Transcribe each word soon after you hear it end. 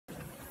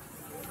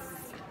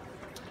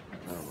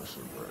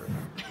actually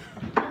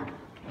great.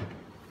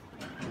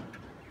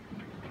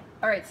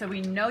 All right, so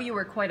we know you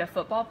were quite a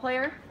football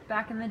player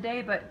back in the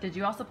day, but did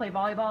you also play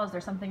volleyball? Is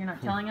there something you're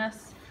not telling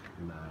us?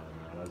 Nah,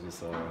 I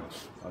just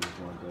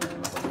wanted to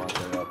put my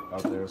play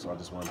out there, so I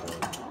just wanted to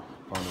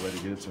find a way to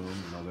get to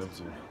him, and I was able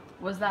to.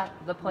 Was that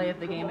the play of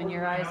the game in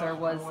your eyes, or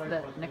was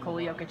the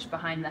Nikola Jokic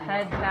behind the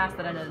head pass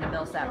that ended in a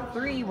Millsap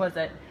three? Was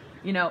it,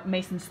 you know,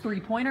 Mason's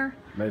three-pointer?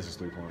 Mason's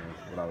three-pointer,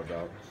 without a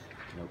doubt,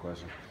 no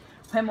question.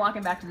 Him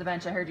walking back to the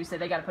bench, I heard you say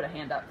they got to put a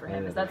hand up for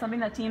him. Yeah. Is that something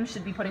that teams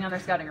should be putting on their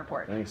scouting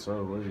report? I think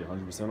so. What is he,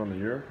 100% on the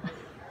year?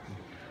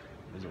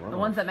 The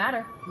ones that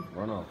matter.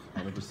 Runoff,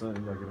 100%.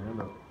 You got to get a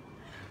hand up.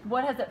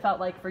 What has it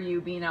felt like for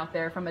you being out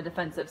there from a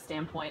defensive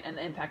standpoint and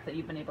the impact that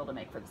you've been able to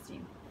make for this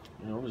team?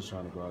 You know, I'm just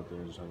trying to go out there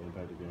and just trying to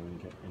impact the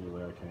game any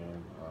way I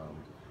can.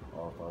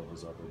 All five of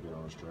us out there being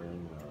on a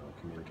string,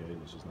 communicating.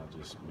 It's just not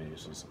just me,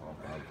 it's just all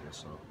five of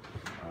us. So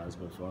it's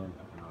been fun.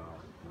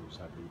 I'm just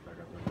happy to be back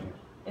out there again.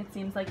 It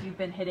seems like you've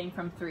been hitting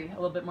from three a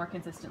little bit more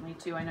consistently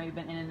too. I know you've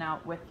been in and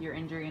out with your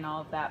injury and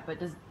all of that, but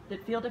does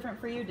it feel different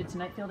for you? Did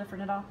tonight feel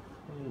different at all?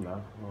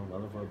 No,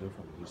 nothing felt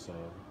different. Just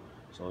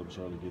slowly but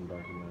surely getting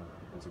back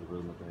into the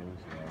rhythm of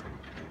things.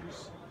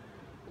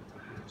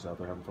 Just out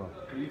there having fun.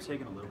 Are you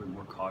taking a little bit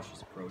more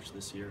cautious approach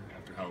this year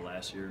after how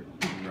last year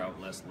you were out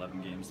last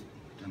 11 games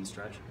down the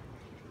stretch?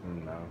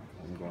 No,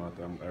 I'm going out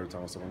there. Every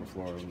time I step on the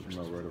floor, I'm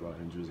not worried about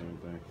injuries or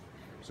anything.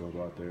 So I'll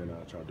go out there and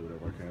try to do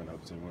whatever I can to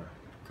help the team win.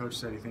 Coach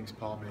said he thinks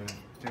Paul may have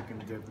taken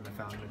a dip in the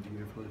fountain of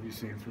youth. What have you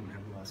seen from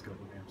him the last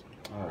couple of games?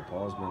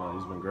 Paul's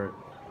he's been great.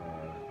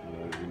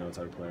 You know the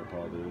type of player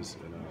Paul is,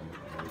 and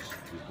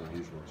he's been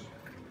huge for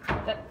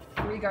us. That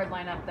three-guard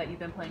lineup that you've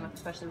been playing with,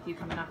 especially with you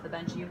coming off the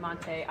bench, you,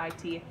 Monte,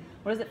 IT,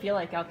 what does it feel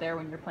like out there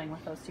when you're playing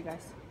with those two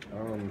guys?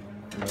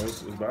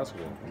 It's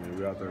basketball. I mean,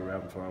 we're out there, we're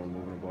having fun, we're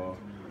moving the ball.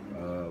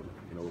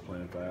 We're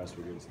playing fast,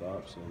 we're getting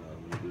stops, and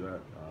when we do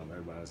that,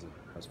 everybody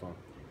has fun.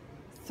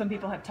 Some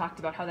people have talked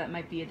about how that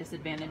might be a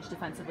disadvantage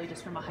defensively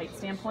just from a height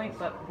standpoint,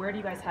 but where do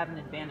you guys have an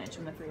advantage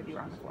when the three of you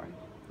are on the floor?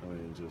 I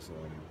mean, just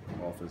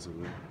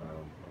offensively,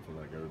 I feel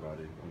like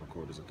everybody on the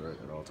court is a threat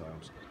at all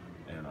times.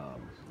 And,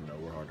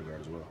 we're hard to guard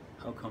as well.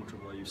 How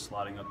comfortable are you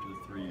sliding up to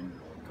the three and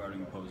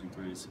guarding opposing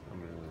threes? I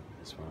mean,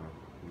 it's fine.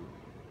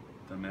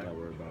 Doesn't matter. Not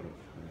worried about it.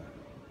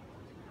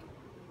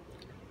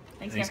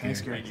 Thanks, Thanks,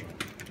 guys. Gary. Thank you.